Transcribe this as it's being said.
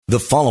The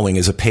following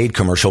is a paid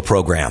commercial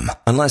program.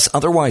 Unless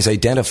otherwise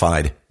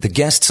identified, the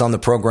guests on the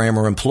program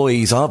are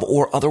employees of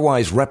or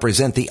otherwise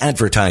represent the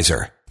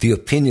advertiser. The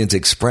opinions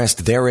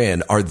expressed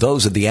therein are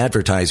those of the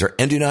advertiser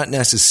and do not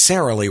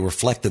necessarily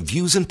reflect the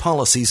views and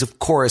policies of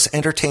Chorus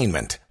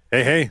Entertainment.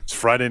 Hey, it's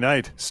Friday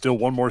night. Still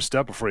one more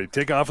step before you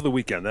take off for the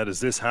weekend. That is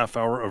this half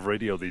hour of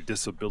radio, the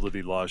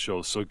Disability Law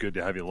Show. So good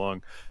to have you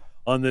along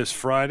on this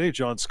Friday.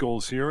 John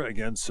Scholes here.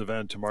 Again,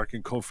 Sivan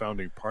Tamarkin,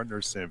 co-founding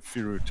partner.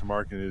 Samfiru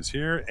Tamarkin is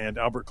here. And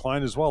Albert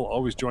Klein as well,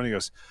 always joining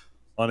us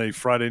on a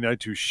Friday night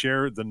to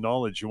share the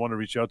knowledge. You want to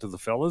reach out to the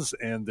fellas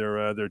and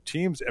their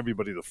teams,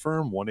 everybody, the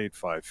firm,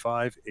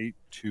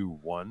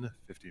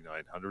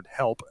 1-855-821-5900.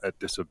 Help at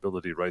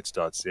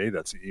disabilityrights.ca.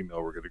 That's the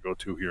email we're going to go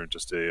to here in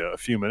just a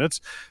few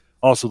minutes.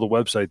 Also, the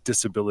website,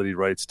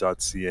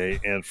 disabilityrights.ca.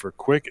 And for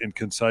quick and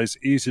concise,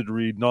 easy to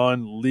read,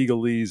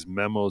 non-legalese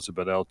memos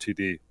about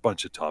LTD,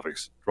 bunch of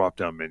topics,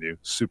 drop-down menu,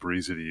 super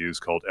easy to use,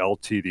 called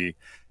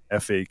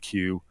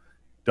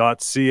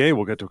LTDFAQ.ca.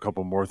 We'll get to a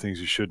couple more things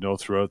you should know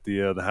throughout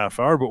the half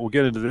hour, but we'll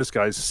get into this,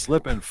 guys.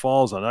 Slip and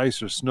falls on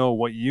ice or snow,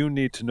 what you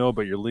need to know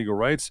about your legal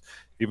rights.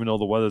 Even though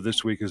the weather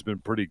this week has been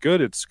pretty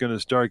good, it's going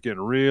to start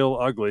getting real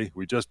ugly.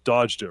 We just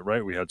dodged it,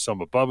 right? We had some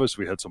above us,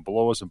 we had some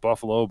below us in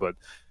Buffalo, but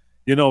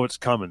you know it's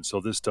coming, so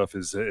this stuff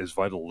is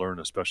vital to learn,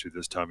 especially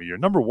this time of year.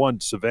 Number one,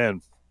 Sivan,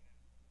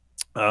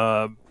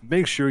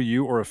 make sure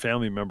you or a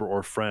family member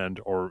or friend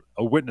or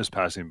a witness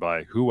passing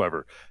by,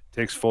 whoever,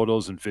 takes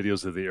photos and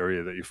videos of the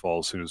area that you fall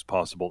as soon as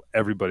possible.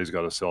 Everybody's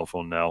got a cell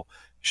phone now.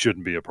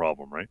 Shouldn't be a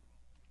problem, right?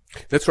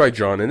 That's right,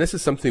 John. And this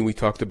is something we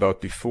talked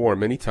about before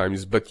many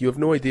times, but you have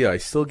no idea. I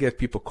still get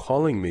people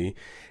calling me,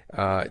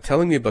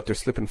 telling me about their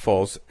slip and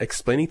falls,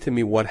 explaining to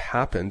me what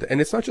happened.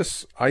 And it's not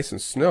just ice and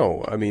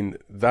snow. I mean,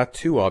 that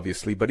too,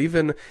 obviously, but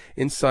even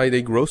inside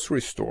a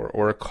grocery store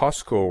or a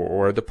Costco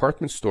or a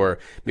department store,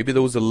 maybe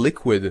there was a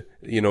liquid,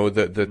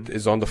 that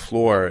is on the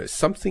floor.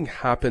 Something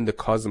happened that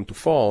caused them to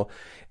fall.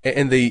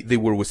 And they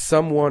were with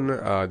someone,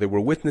 they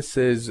were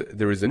witnesses,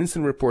 there is an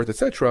incident report,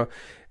 etc.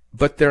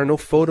 But there are no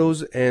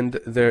photos and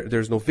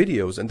there's no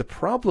videos. And the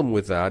problem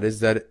with that is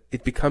that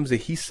it becomes a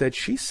he said,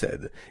 she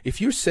said. If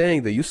you're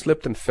saying that you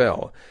slipped and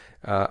fell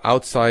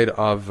outside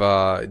of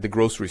the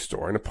grocery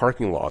store, in a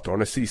parking lot, or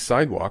on a city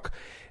sidewalk,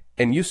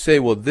 and you say,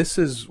 well, this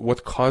is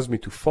what caused me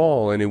to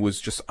fall, and it was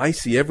just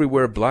icy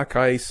everywhere, black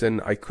ice, and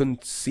I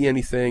couldn't see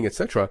anything,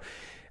 etc.,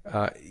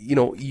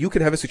 you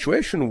could have a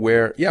situation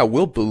where,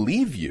 we'll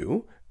believe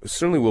you,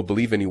 certainly we'll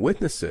believe any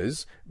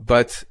witnesses,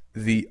 but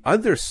the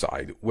other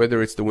side,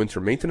 whether it's the winter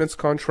maintenance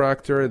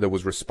contractor that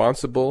was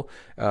responsible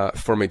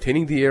for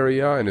maintaining the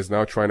area and is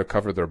now trying to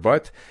cover their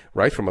butt,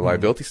 right, from a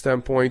liability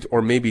standpoint,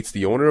 or maybe it's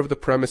the owner of the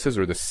premises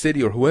or the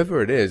city or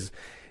whoever it is,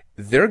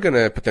 they're going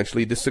to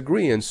potentially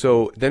disagree. And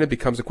so then it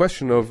becomes a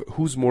question of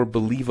who's more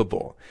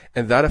believable,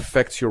 and that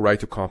affects your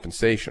right to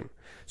compensation.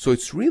 So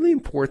it's really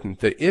important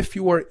that if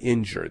you are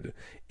injured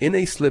in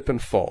a slip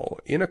and fall,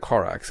 in a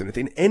car accident,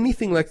 in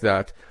anything like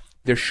that,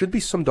 there should be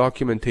some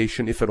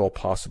documentation if at all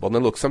possible. Now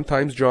look,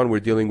 sometimes, John,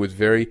 we're dealing with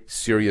very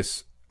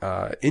serious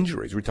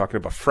injuries. We're talking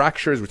about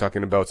fractures. We're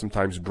talking about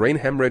sometimes brain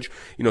hemorrhage,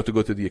 to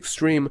go to the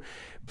extreme.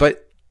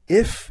 But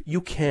if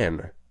you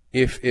can,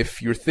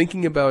 if you're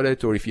thinking about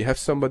it, or if you have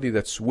somebody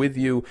that's with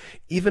you,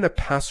 even a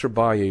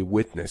passerby, a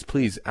witness,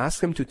 please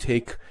ask them to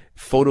take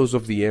photos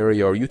of the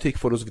area, or you take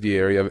photos of the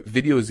area.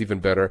 Video is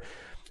even better.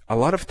 A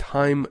lot of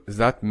time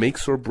that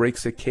makes or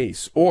breaks a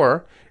case,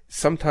 or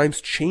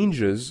sometimes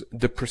changes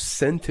the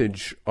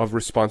percentage of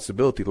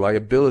responsibility,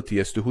 liability,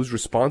 as to who's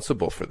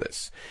responsible for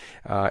this.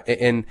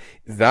 And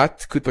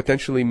that could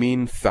potentially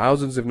mean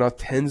thousands, if not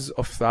tens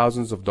of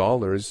thousands of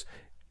dollars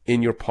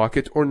in your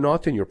pocket or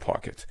not in your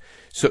pocket.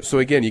 So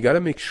again, you got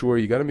to make sure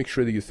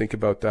that you think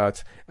about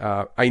that.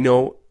 I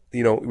know,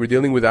 we're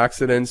dealing with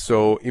accidents,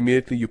 so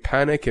immediately you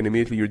panic and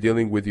immediately you're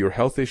dealing with your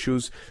health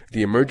issues,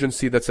 the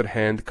emergency that's at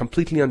hand.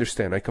 Completely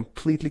understand. I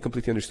completely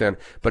understand.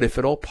 But if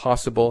at all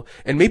possible,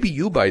 and maybe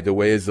you, by the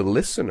way, as a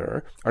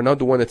listener, are not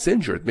the one that's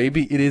injured.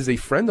 Maybe it is a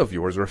friend of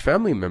yours or a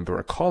family member,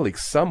 a colleague,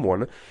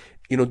 someone,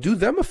 do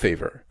them a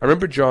favor. I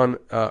remember, John,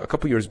 a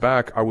couple years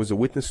back, I was a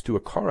witness to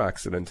a car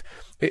accident.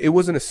 It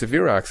wasn't a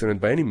severe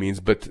accident by any means,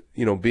 but,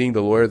 being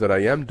the lawyer that I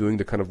am, doing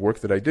the kind of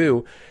work that I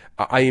do,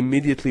 I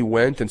immediately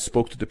went and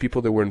spoke to the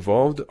people that were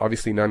involved.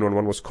 Obviously,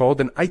 911 was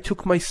called, and I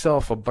took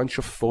myself a bunch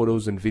of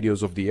photos and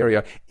videos of the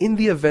area in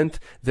the event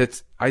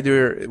that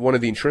either one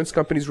of the insurance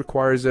companies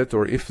requires it,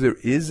 or if there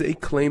is a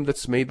claim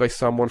that's made by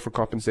someone for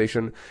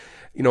compensation.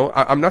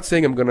 I'm not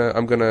saying I'm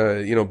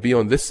gonna be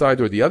on this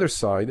side or the other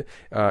side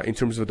in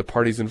terms of the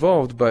parties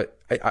involved, but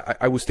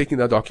I was taking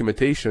that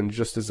documentation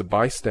just as a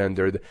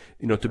bystander,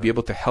 to be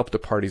able to help the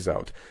parties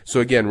out. So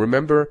again,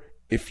 remember,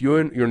 if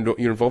you're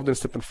involved in a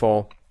slip and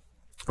fall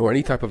or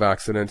any type of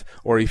accident,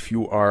 or if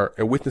you are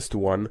a witness to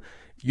one,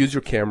 use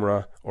your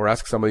camera or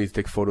ask somebody to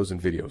take photos and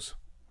videos.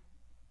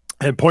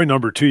 And point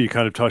number two, you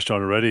kind of touched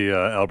on already,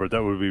 Albert,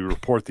 that would be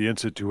report the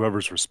incident to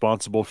whoever's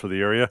responsible for the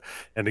area.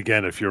 And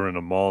again, if you're in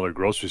a mall or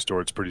grocery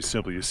store, it's pretty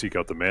simple. You seek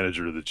out the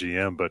manager or the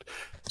GM. But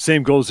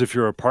same goes if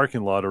you're a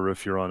parking lot or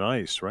if you're on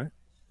ice, right?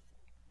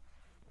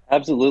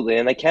 Absolutely.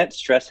 And I can't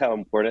stress how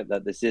important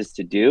that this is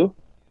to do,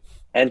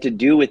 and to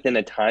do within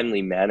a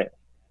timely manner.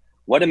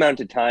 What amount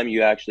of time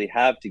you actually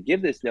have to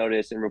give this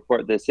notice and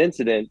report this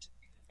incident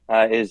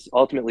is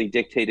ultimately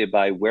dictated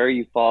by where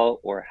you fall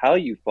or how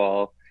you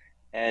fall.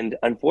 And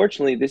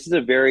unfortunately, this is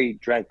a very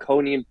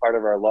draconian part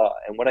of our law.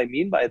 And what I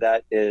mean by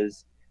that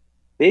is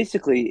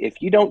basically,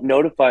 if you don't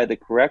notify the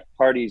correct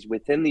parties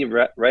within the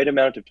right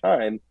amount of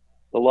time,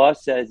 the law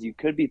says you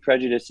could be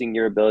prejudicing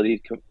your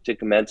ability to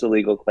commence a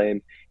legal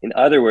claim. In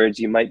other words,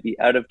 you might be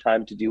out of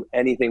time to do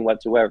anything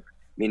whatsoever,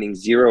 meaning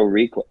zero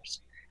recourse.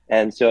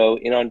 And so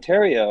in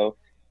Ontario,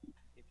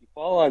 if you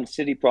fall on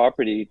city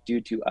property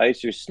due to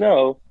ice or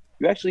snow,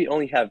 you actually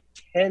only have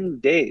 10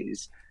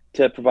 days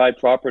to provide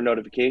proper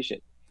notification.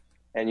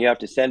 And you have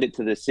to send it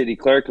to the city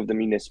clerk of the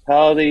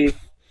municipality.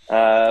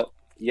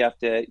 You have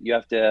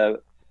to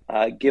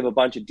give a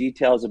bunch of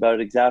details about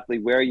exactly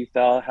where you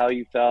fell, how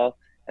you fell.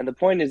 And the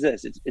point is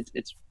this,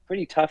 it's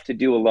pretty tough to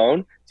do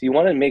alone. So you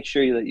want to make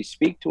sure that you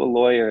speak to a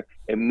lawyer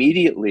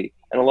immediately.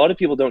 And a lot of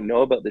people don't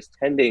know about this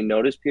 10-day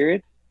notice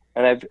period.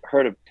 And I've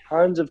heard of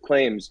tons of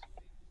claims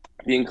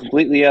being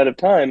completely out of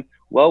time,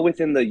 well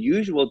within the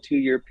usual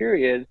 2-year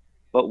period,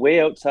 but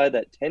way outside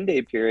that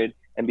 10-day period.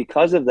 And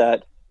because of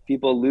that,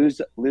 people lose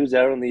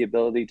out on the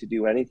ability to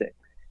do anything.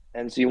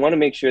 And so you want to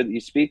make sure that you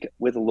speak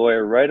with a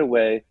lawyer right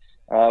away,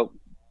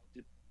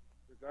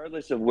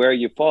 regardless of where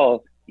you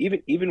fall,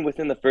 even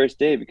within the first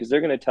day, because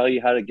they're going to tell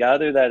you how to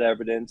gather that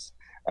evidence,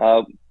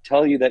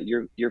 tell you that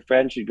your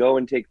friend should go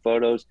and take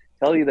photos,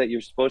 tell you that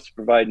you're supposed to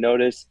provide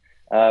notice.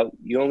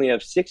 You only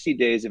have 60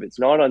 days if it's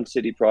not on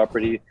city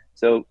property.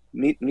 So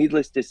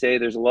needless to say,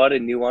 there's a lot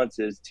of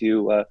nuances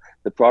to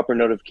the proper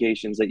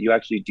notifications that you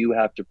actually do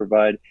have to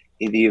provide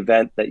in the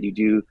event that you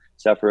do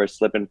suffer a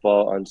slip and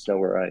fall on snow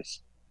or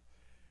ice.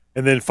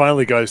 And then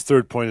finally, guys,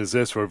 third point is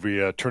this, where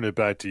we turn it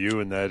back to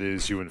you, and that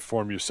is you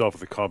inform yourself of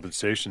the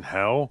compensation.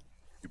 How?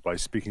 By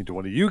speaking to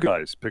one of you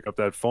guys. Pick up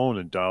that phone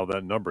and dial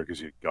that number,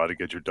 because you got to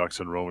get your ducks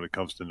in a row when it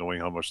comes to knowing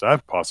how much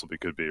that possibly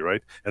could be,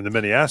 right? And the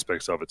many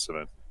aspects of it,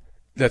 Sivan.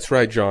 That's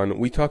right, John.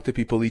 We talk to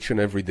people each and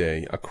every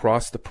day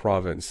across the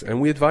province,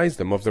 and we advise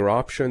them of their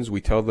options.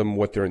 We tell them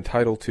what they're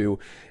entitled to.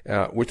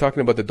 We're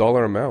talking about the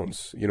dollar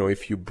amounts. You know,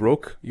 if you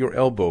broke your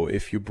elbow,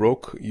 if you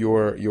broke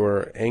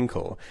your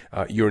ankle,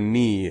 your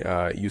knee,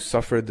 you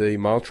suffered a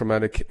mild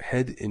traumatic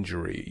head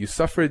injury, you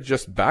suffered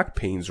just back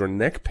pains or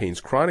neck pains,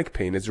 chronic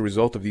pain as a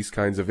result of these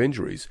kinds of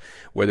injuries,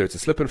 whether it's a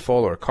slip and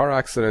fall or a car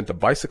accident, a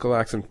bicycle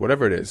accident,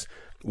 whatever it is.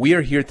 We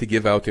are here to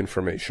give out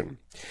information.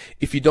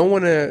 If you don't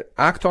want to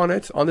act on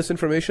this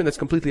information, that's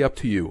completely up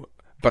to you.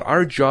 But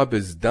our job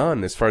is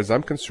done, as far as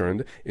I'm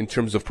concerned, in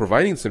terms of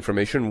providing this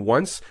information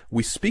once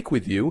we speak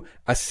with you,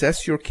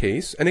 assess your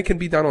case, and it can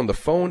be done on the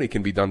phone, it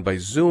can be done by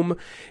Zoom.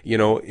 You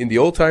know, in the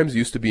old times, it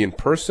used to be in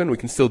person. We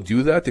can still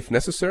do that if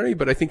necessary,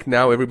 but I think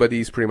now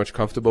everybody is pretty much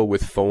comfortable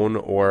with phone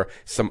or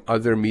some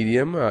other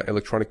medium,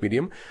 electronic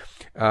medium.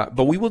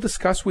 But we will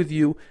discuss with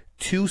you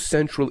two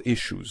central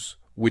issues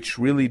which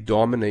really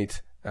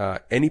dominate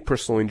any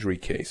personal injury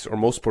case, or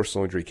most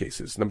personal injury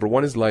cases. Number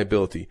one is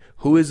liability.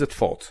 Who is at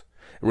fault?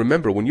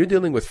 Remember, when you're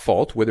dealing with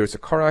fault, whether it's a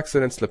car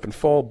accident, slip and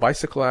fall,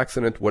 bicycle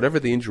accident, whatever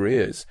the injury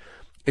is,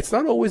 it's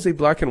not always a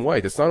black and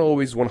white. It's not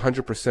always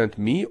 100%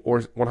 me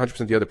or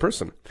 100% the other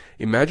person.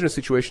 Imagine a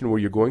situation where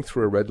you're going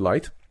through a red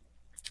light.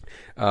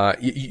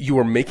 You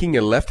are making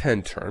a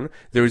left-hand turn.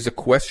 There is a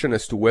question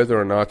as to whether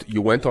or not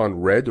you went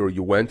on red or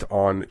you went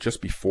on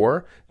just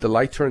before the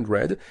light turned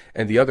red,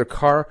 and the other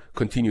car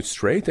continued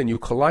straight and you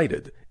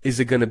collided. Is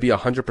it going to be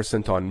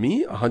 100% on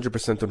me,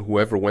 100% on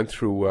whoever went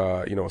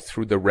through,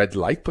 through the red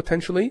light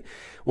potentially?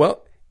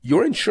 Well,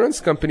 your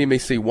insurance company may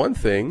say one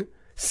thing.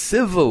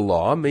 Civil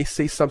law may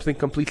say something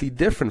completely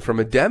different from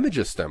a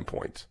damages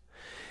standpoint.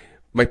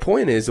 My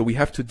point is that we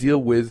have to deal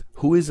with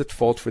who is at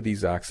fault for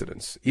these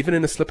accidents. Even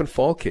in a slip and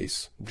fall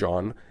case,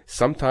 John,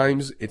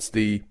 sometimes it's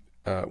the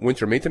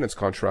winter maintenance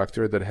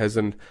contractor that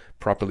hasn't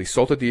properly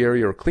salted the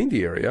area or cleaned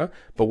the area.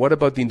 But what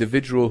about the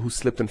individual who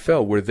slipped and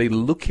fell? Were they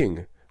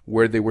looking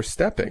where they were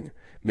stepping?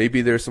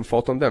 Maybe there's some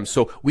fault on them.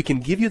 So we can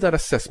give you that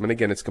assessment.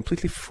 Again, it's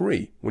completely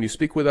free. When you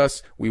speak with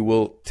us, we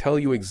will tell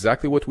you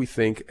exactly what we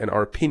think and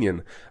our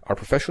opinion, our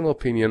professional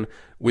opinion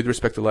with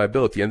respect to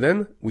liability. And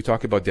then we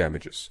talk about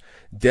damages.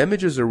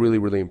 Damages are really,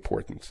 really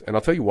important. And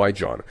I'll tell you why,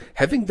 John.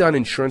 Having done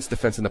insurance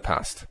defense in the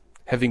past,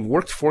 having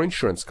worked for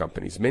insurance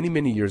companies many,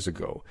 many years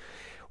ago,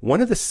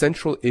 one of the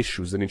central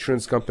issues that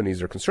insurance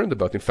companies are concerned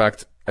about, in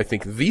fact, I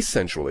think the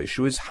central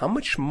issue, is how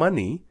much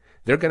money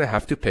they're going to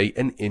have to pay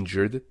an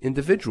injured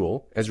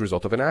individual as a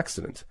result of an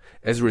accident,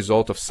 as a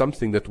result of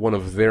something that one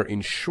of their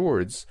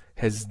insureds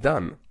has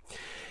done.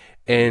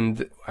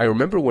 And I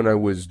remember when I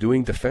was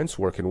doing defense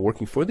work and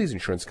working for these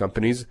insurance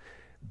companies,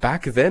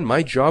 back then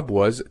my job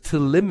was to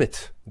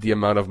limit the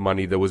amount of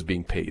money that was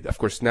being paid. Of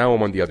course, now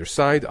I'm on the other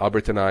side.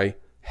 Albert and I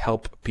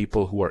help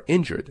people who are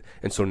injured.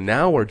 And so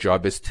now our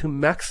job is to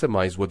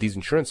maximize what these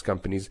insurance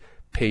companies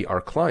pay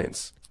our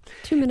clients.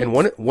 2 minutes.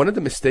 And one of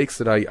the mistakes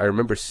that I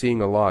remember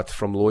seeing a lot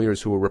from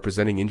lawyers who were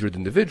representing injured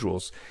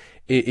individuals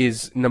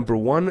is, number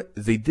one,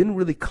 they didn't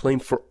really claim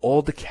for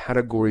all the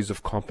categories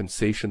of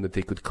compensation that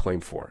they could claim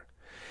for.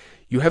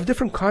 You have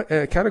different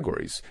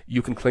categories.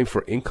 You can claim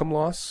for income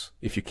loss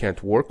if you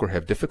can't work or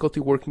have difficulty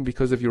working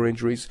because of your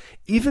injuries,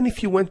 even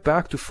if you went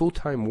back to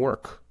full-time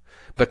work,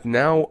 but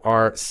now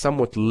are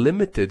somewhat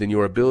limited in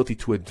your ability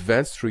to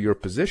advance through your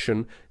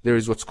position. There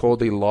is what's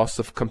called a loss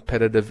of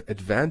competitive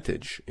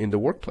advantage in the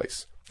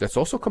workplace. That's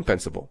also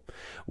compensable.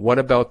 What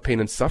about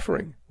pain and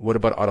suffering? What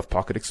about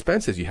out-of-pocket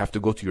expenses? You have to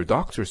go to your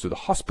doctors, to the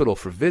hospital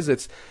for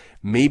visits.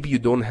 Maybe you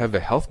don't have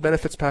a health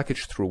benefits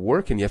package through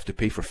work and you have to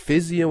pay for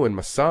physio and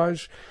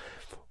massage.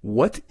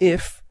 What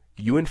if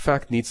you, in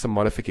fact, need some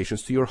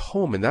modifications to your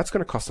home, and that's going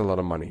to cost a lot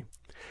of money?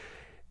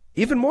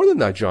 Even more than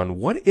that, John,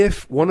 what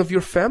if one of your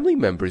family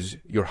members,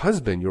 your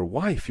husband, your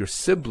wife, your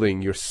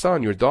sibling, your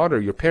son, your daughter,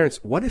 your parents,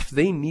 what if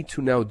they need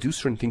to now do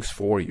certain things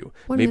for you?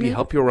 Maybe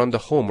help you around the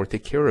home or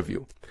take care of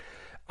you.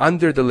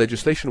 Under the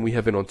legislation we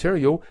have in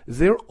Ontario,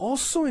 they're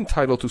also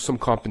entitled to some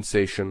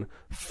compensation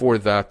for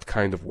that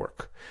kind of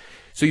work.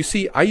 So you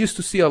see, I used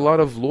to see a lot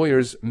of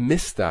lawyers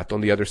miss that on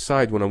the other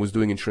side when I was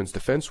doing insurance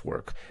defense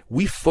work.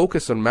 We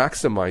focus on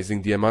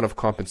maximizing the amount of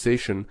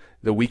compensation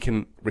that we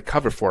can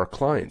recover for our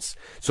clients.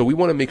 So we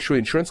want to make sure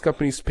insurance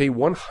companies pay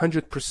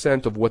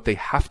 100% of what they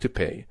have to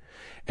pay.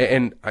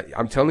 And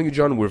I'm telling you,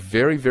 John, we're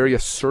very, very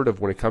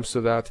assertive when it comes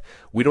to that.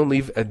 We don't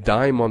leave a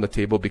dime on the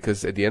table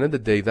because at the end of the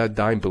day, that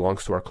dime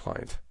belongs to our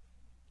client.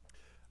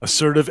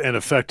 Assertive and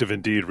effective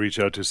indeed. Reach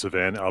out to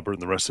Sivan, Albert,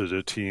 and the rest of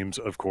the teams,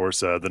 of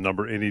course. The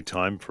number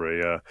anytime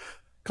for a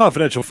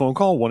confidential phone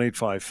call,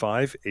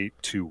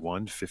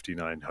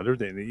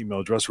 1-855-821-5900. And the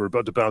email address we're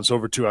about to bounce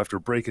over to after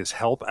break is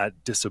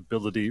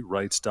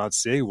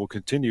help@disabilityrights.ca. We'll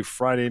continue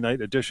Friday night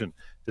edition.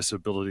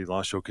 Disability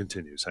Law Show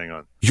continues. Hang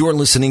on. You're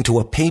listening to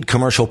a paid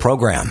commercial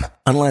program.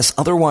 Unless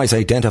otherwise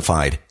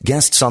identified,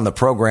 guests on the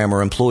program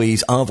are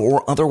employees of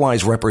or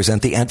otherwise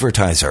represent the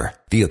advertiser.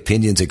 The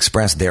opinions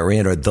expressed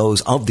therein are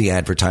those of the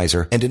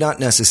advertiser and do not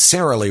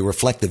necessarily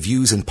reflect the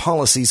views and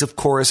policies of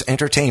Chorus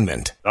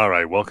Entertainment. All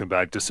right, welcome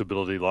back.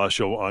 Disability Law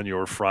Show on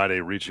your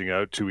Friday. Reaching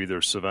out to either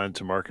Sivan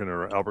Tamarkin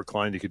or Albert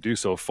Klein, you could do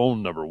so.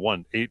 Phone number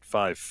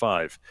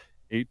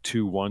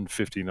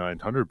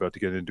 1-855-821-5900. About to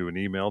get into an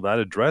email. That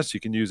address you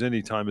can use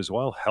anytime as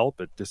well.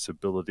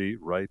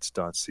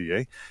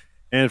 help@disabilityrights.ca.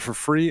 And for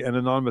free and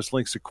anonymous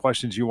links to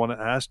questions you want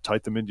to ask,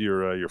 type them into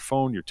your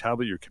phone, your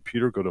tablet, your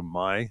computer. Go to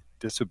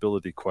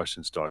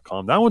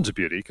mydisabilityquestions.com. That one's a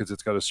beauty because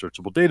it's got a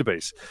searchable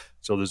database.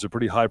 So there's a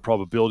pretty high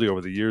probability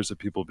over the years that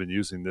people have been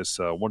using this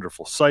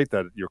wonderful site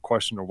that your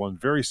question or one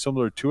very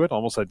similar to it,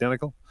 almost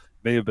identical,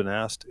 may have been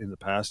asked in the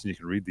past, and you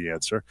can read the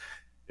answer.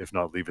 If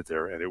not, leave it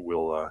there, and it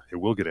will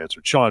get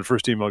answered. Sean,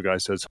 first email guy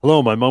says,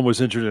 hello, my mom was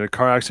injured in a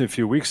car accident a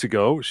few weeks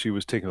ago. She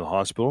was taken to the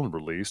hospital and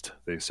released.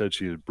 They said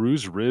she had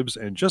bruised ribs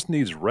and just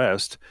needs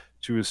rest.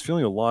 She was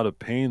feeling a lot of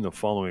pain the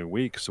following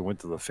week, so went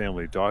to the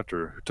family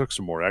doctor, who took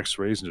some more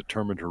x-rays and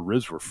determined her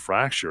ribs were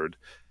fractured.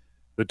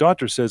 The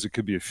doctor says it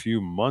could be a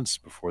few months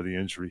before the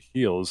injury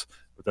heals,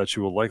 but that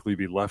she will likely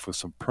be left with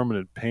some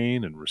permanent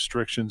pain and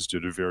restrictions due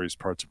to various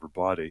parts of her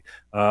body.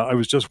 I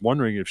was just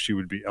wondering if she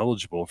would be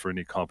eligible for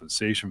any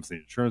compensation from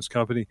the insurance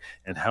company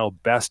and how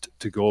best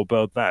to go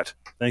about that.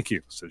 Thank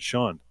you, said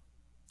Sean.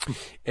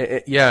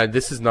 Yeah,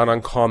 this is not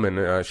uncommon.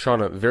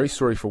 Shauna, very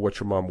sorry for what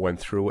your mom went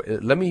through.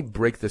 Let me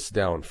break this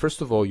down.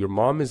 First of all, your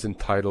mom is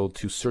entitled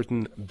to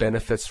certain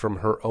benefits from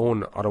her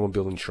own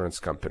automobile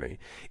insurance company.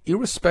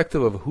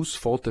 Irrespective of whose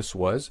fault this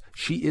was,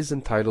 she is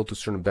entitled to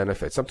certain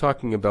benefits. I'm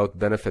talking about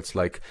benefits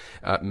like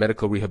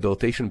medical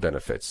rehabilitation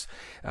benefits.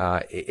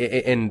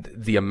 And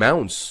the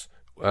amounts,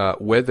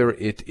 whether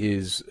it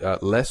is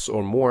less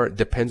or more,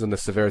 depends on the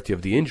severity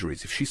of the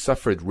injuries. If she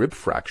suffered rib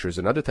fractures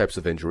and other types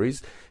of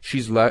injuries,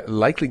 she's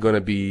likely going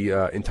to be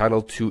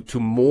entitled to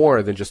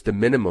more than just the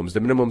minimums. The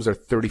minimums are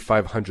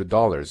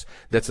 $3,500.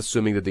 That's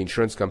assuming that the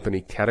insurance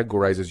company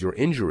categorizes your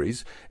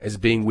injuries as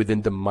being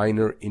within the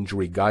minor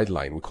injury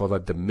guideline. We call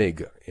that the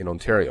MIG in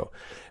Ontario.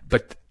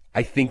 But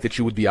I think that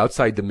she would be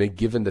outside the MIG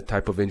given the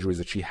type of injuries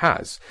that she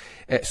has.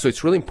 So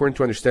it's really important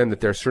to understand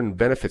that there are certain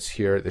benefits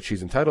here that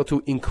she's entitled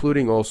to,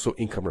 including also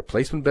income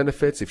replacement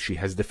benefits if she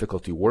has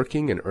difficulty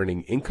working and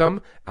earning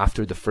income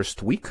after the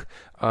first week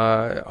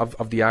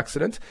of the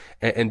accident.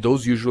 And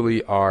those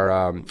usually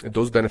are,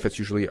 those benefits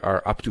usually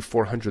are up to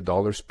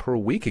 $400 per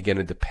week. Again,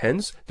 it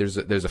depends. There's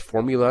a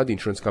formula the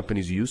insurance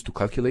companies use to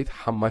calculate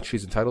how much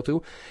she's entitled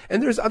to.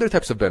 And there's other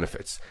types of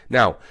benefits.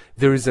 Now,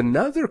 there is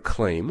another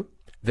claim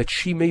that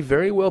she may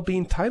very well be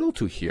entitled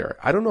to here.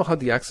 I don't know how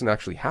the accident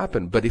actually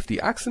happened, but if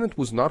the accident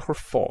was not her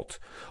fault,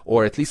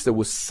 or at least there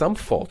was some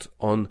fault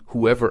on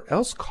whoever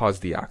else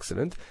caused the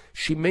accident,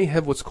 she may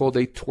have what's called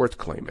a tort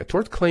claim. A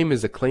tort claim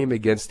is a claim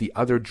against the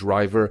other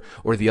driver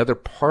or the other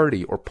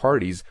party or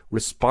parties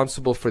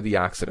responsible for the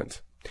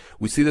accident.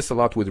 We see this a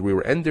lot with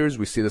rear enders.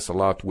 We see this a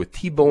lot with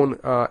T-bone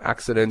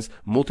accidents,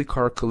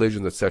 multi-car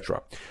collisions,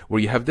 etc.,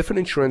 where you have different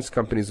insurance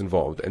companies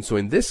involved. And so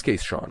in this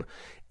case, Sean,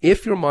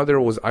 if your mother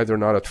was either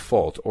not at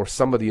fault or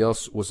somebody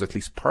else was at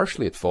least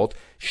partially at fault,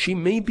 she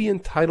may be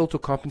entitled to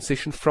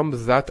compensation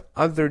from that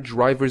other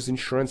driver's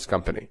insurance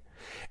company.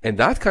 And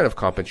that kind of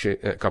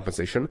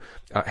compensation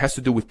has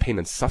to do with pain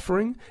and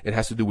suffering. It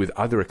has to do with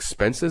other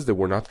expenses that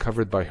were not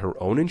covered by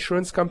her own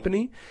insurance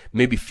company,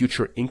 maybe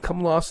future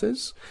income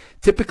losses.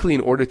 Typically,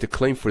 in order to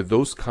claim for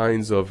those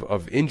kinds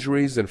of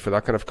injuries and for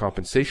that kind of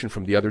compensation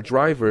from the other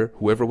driver,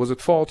 whoever was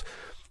at fault,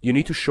 you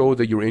need to show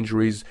that your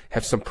injuries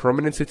have some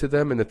permanency to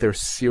them and that they're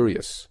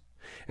serious.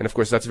 And of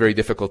course, that's very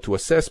difficult to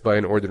assess by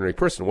an ordinary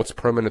person. What's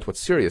permanent, what's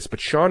serious? But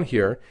Sean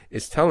here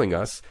is telling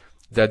us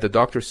that the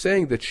doctor's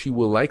saying that she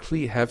will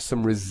likely have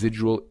some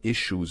residual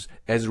issues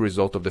as a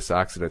result of this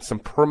accident, some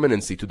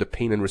permanency to the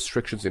pain and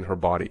restrictions in her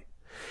body.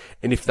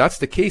 And if that's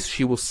the case,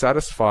 she will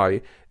satisfy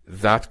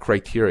that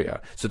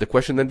criteria. So the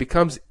question then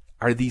becomes,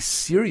 are these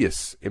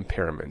serious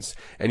impairments?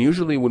 And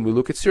usually when we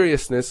look at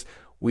seriousness,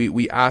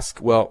 we ask,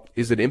 well,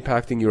 is it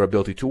impacting your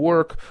ability to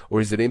work, or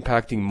is it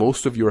impacting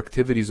most of your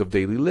activities of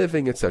daily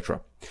living,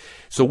 etc.?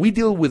 So we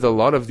deal with a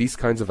lot of these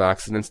kinds of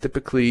accidents,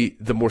 typically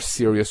the more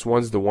serious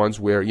ones, the ones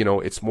where,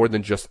 it's more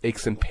than just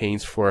aches and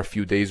pains for a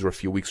few days or a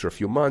few weeks or a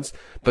few months,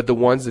 but the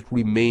ones that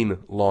remain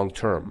long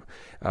term.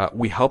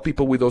 We help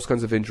people with those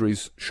kinds of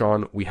injuries,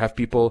 Sean. We have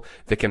people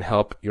that can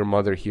help your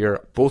mother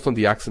here, both on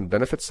the accident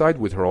benefit side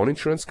with her own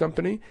insurance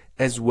company,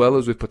 as well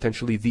as with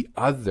potentially the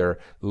other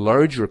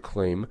larger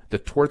claim, the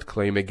tort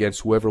claim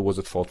against whoever was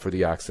at fault for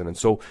the accident.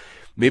 So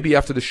maybe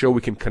after the show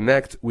we can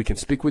connect, we can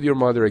speak with your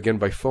mother again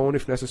by phone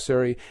if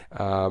necessary,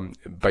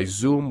 by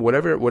Zoom,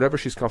 whatever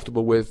she's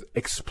comfortable with,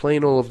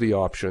 explain all of the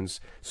options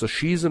so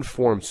she's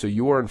informed, so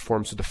you are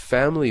informed, so the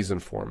family is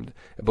informed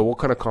about what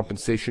kind of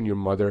compensation your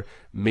mother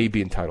may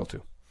be entitled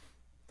to.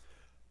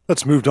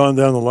 Let's move on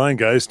down the line,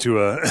 guys,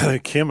 to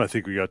Kim. I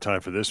think we got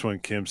time for this one.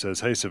 Kim says,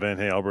 hey, Sivan,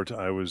 hey, Albert,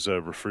 I was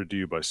referred to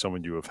you by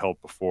someone you have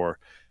helped before,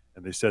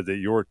 and they said that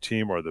your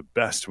team are the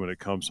best when it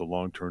comes to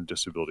long-term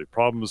disability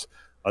problems.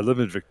 I live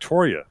in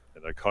Victoria,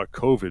 and I caught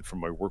COVID from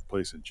my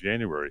workplace in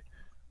January.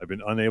 I've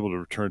been unable to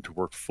return to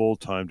work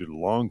full-time due to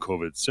long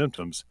COVID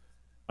symptoms.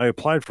 I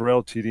applied for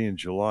LTD in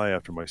July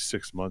after my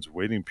 6 months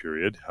waiting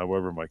period.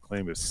 However, my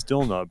claim has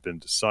still not been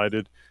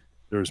decided.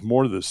 There's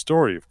more to the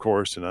story, of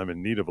course, and I'm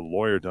in need of a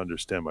lawyer to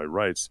understand my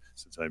rights.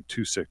 Since I'm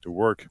too sick to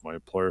work, my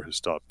employer has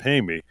stopped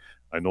paying me.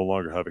 I no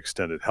longer have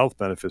extended health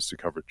benefits to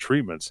cover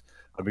treatments.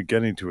 I've been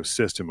getting to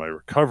assist in my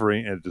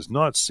recovery, and it does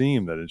not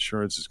seem that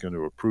insurance is going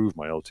to approve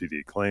my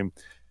LTD claim.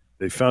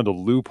 They found a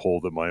loophole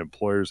that my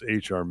employer's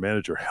HR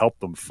manager helped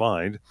them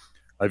find.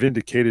 I've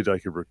indicated I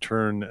could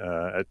return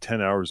at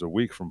 10 hours a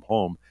week from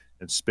home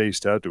and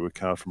spaced out to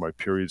account for my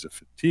periods of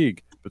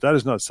fatigue, but that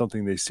is not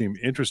something they seem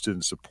interested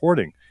in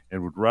supporting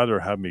and would rather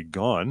have me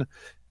gone.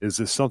 Is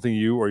this something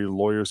you or your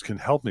lawyers can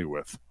help me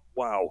with?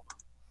 Wow.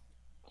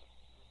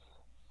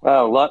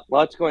 Wow,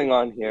 lots going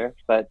on here,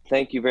 but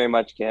thank you very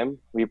much, Kim.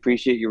 We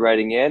appreciate you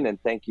writing in, and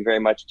thank you very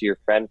much to your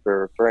friend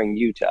for referring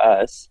you to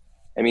us.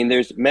 I mean,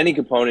 there's many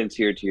components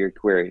here to your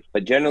query,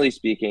 but generally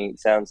speaking, it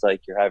sounds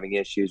like you're having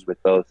issues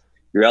with both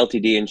your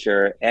LTD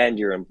insurer and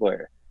your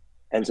employer.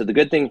 And so the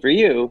good thing for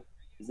you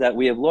is that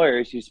we have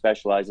lawyers who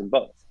specialize in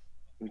both.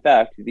 In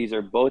fact, these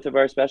are both of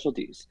our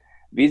specialties.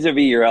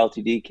 Vis-a-vis your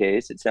LTD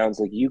case, it sounds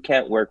like you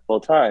can't work full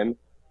time.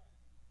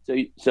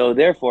 So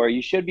therefore,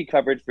 you should be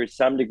covered for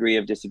some degree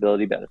of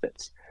disability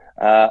benefits.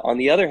 On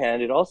the other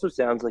hand, it also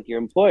sounds like your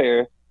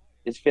employer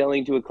is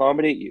failing to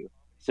accommodate you.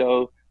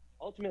 So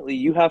ultimately,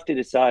 you have to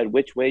decide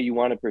which way you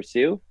want to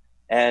pursue,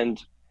 and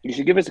you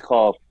should give us a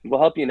call. We'll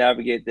help you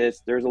navigate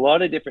this. There's a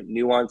lot of different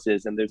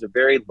nuances, and there's a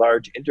very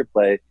large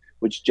interplay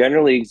which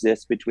generally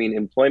exists between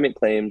employment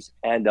claims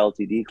and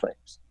LTD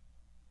claims.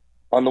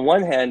 On the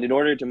one hand, in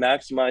order to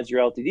maximize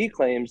your LTD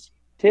claims,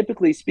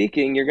 typically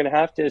speaking, you're going to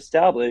have to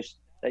establish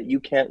that you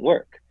can't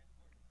work.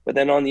 But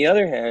then on the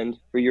other hand,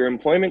 for your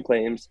employment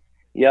claims,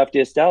 you have to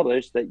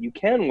establish that you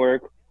can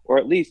work, or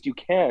at least you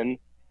can,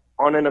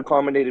 on an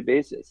accommodated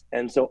basis.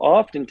 And so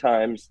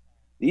oftentimes,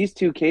 these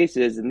two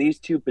cases and these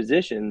two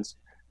positions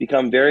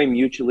become very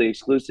mutually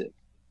exclusive.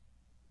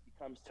 It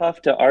becomes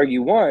tough to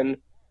argue one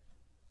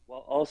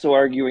while also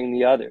arguing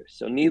the other.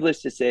 So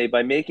needless to say,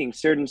 by making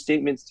certain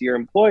statements to your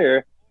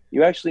employer,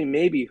 you actually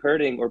may be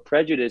hurting or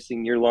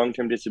prejudicing your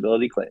long-term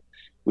disability claim,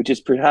 which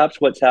is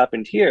perhaps what's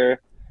happened here,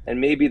 and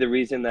maybe the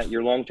reason that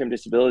your long-term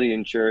disability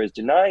insurer is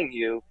denying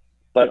you,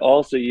 but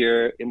also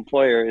your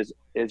employer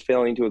is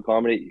failing to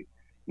accommodate you.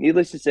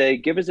 Needless to say,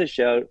 give us a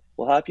shout.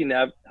 We'll help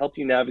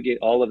you navigate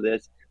all of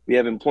this. We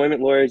have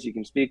employment lawyers you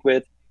can speak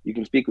with. You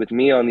can speak with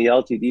me on the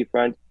LTD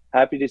front.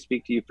 Happy to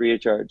speak to you free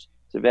of charge.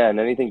 Sivan,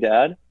 anything to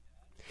add?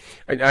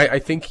 I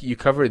think you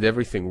covered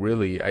everything,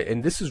 really.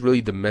 And this is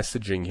really the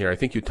messaging here. I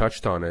think you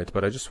touched on it,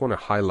 but I just want to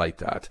highlight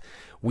that.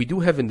 We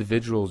do have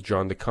individuals,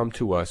 John, that come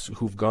to us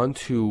who've gone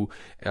to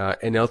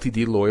an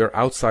LTD lawyer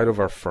outside of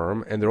our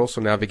firm, and they're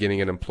also navigating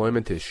an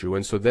employment issue.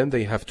 And so then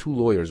they have two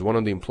lawyers, one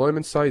on the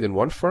employment side in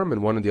one firm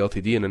and one on the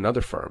LTD in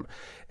another firm.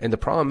 And the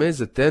problem is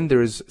that then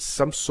there is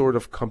some sort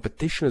of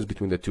competition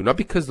between the two, not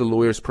because the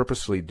lawyers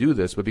purposely do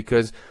this, but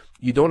because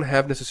you don't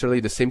have necessarily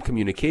the same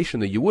communication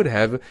that you would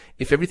have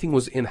if everything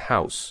was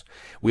in-house.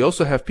 We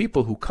also have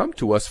people who come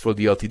to us for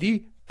the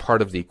LTD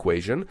part of the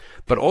equation,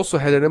 but also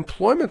had an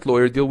employment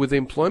lawyer deal with the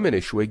employment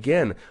issue.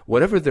 Again,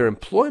 whatever their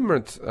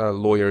employment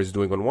lawyer is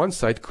doing on one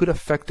side could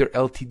affect their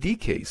LTD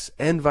case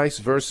and vice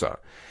versa.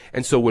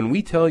 And so when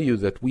we tell you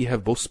that we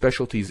have both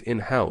specialties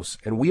in-house,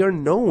 and we are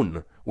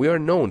known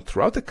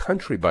throughout the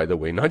country, by the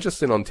way, not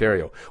just in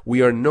Ontario,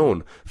 we are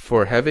known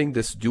for having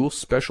this dual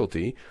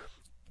specialty.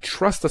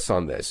 Trust us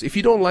on this. If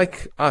you don't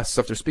like us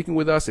after speaking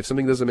with us, if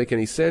something doesn't make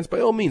any sense, by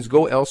all means,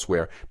 go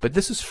elsewhere. But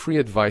this is free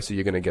advice that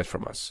you're going to get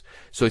from us.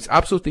 So it's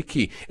absolutely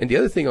key. And the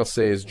other thing I'll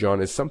say is, John,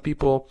 is some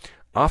people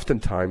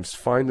oftentimes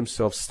find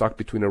themselves stuck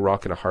between a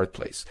rock and a hard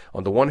place.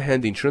 On the one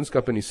hand, the insurance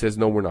company says,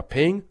 no, we're not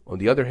paying. On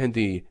the other hand,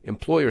 the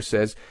employer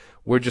says,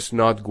 we're just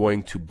not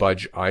going to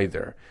budge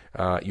either.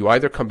 You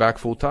either come back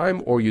full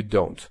time or you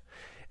don't.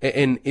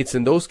 And it's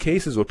in those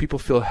cases where people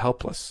feel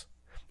helpless.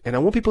 And I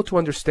want people to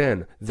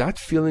understand that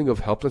feeling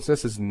of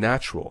helplessness is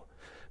natural,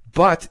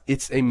 but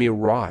it's a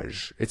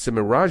mirage. It's a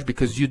mirage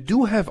because you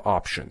do have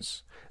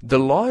options. The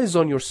law is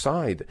on your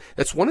side.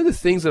 That's one of the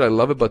things that I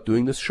love about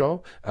doing this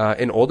show,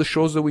 and all the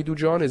shows that we do,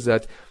 John, is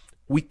that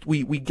we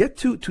get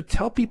to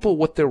tell people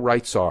what their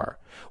rights are.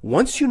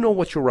 Once you know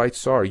what your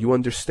rights are, you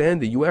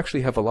understand that you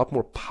actually have a lot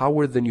more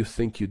power than you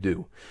think you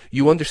do.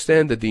 You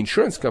understand that the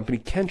insurance company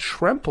can't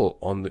trample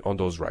on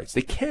those rights.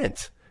 They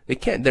can't. They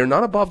can't. They're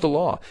not above the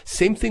law.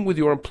 Same thing with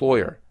your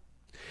employer.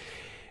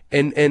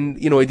 And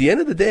you know, at the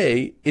end of the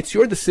day, it's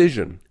your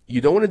decision.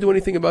 You don't want to do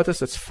anything about this,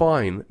 that's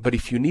fine. But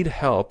if you need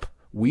help,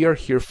 we are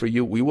here for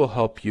you. We will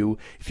help you.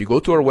 If you go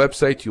to our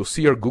website, you'll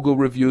see our Google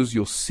reviews.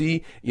 You'll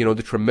see, you know,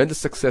 the tremendous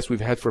success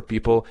we've had for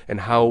people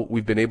and how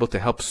we've been able to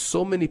help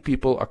so many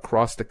people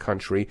across the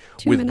country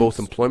with both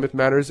employment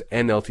matters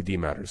and LTD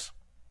matters.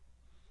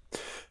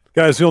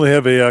 Guys, we only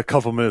have a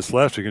couple minutes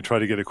left. We can try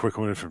to get a quick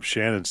one in from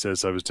Shannon.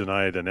 Says, I was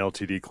denied an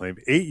LTD claim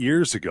 8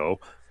 years ago.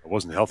 I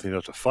wasn't healthy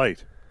enough to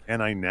fight. Can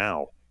I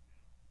now?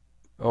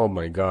 Oh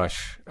my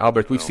gosh,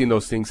 Albert, we've seen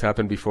those things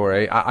happen before.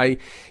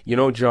 You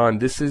know, John,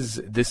 this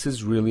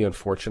is really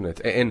unfortunate.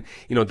 And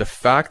you know, the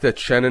fact that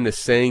Shannon is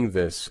saying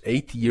this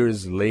 8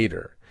 years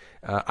later,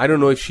 I don't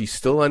know if she's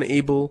still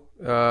unable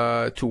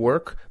to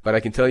work, but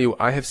I can tell you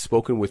I have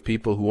spoken with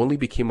people who only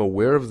became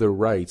aware of their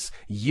rights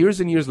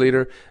years and years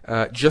later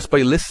just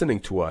by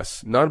listening to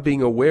us, not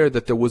being aware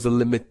that there was a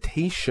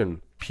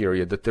limitation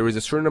period, that there is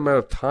a certain amount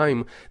of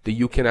time that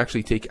you can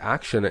actually take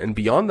action, and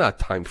beyond that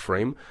time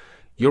frame,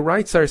 your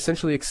rights are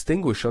essentially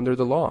extinguished under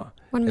the law.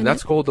 And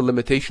that's called the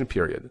limitation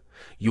period.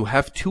 You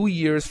have 2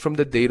 years from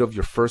the date of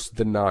your first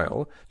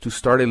denial to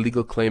start a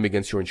legal claim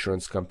against your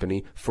insurance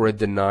company for a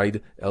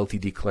denied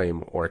LTD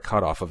claim or a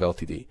cutoff of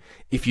LTD.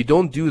 If you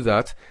don't do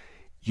that,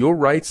 your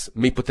rights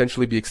may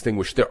potentially be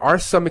extinguished. There are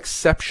some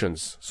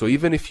exceptions. So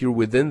even if you're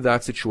within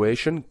that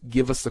situation,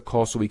 give us a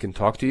call so we can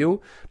talk to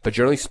you. But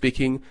generally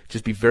speaking,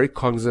 just be very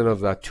cognizant of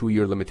that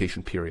 2-year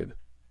limitation period.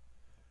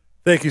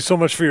 Thank you so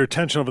much for your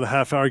attention over the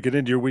half hour. Get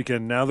into your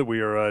weekend now that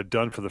we are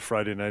done for the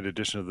Friday night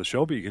edition of the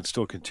show, but you can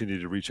still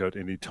continue to reach out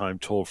anytime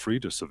toll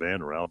free to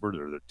Sivan or Albert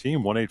or the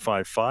team.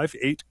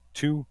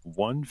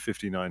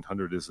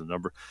 1-855-821-5900 is the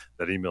number.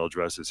 That email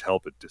address is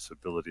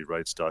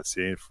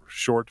help@disabilityrights.ca. For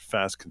short,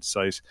 fast,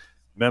 concise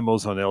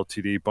memos on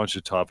LTD, bunch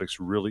of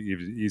topics, really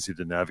easy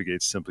to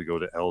navigate. Simply go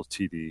to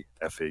ltdfaq.ca.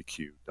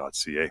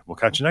 We'll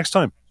catch you next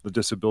time, the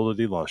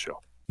Disability Law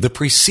Show. The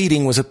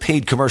preceding was a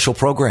paid commercial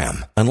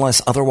program.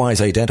 Unless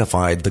otherwise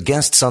identified, the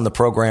guests on the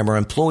program are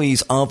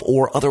employees of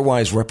or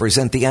otherwise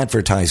represent the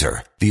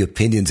advertiser. The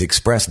opinions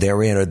expressed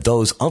therein are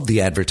those of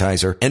the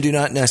advertiser and do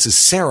not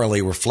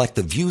necessarily reflect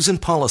the views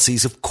and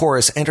policies of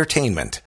Chorus Entertainment.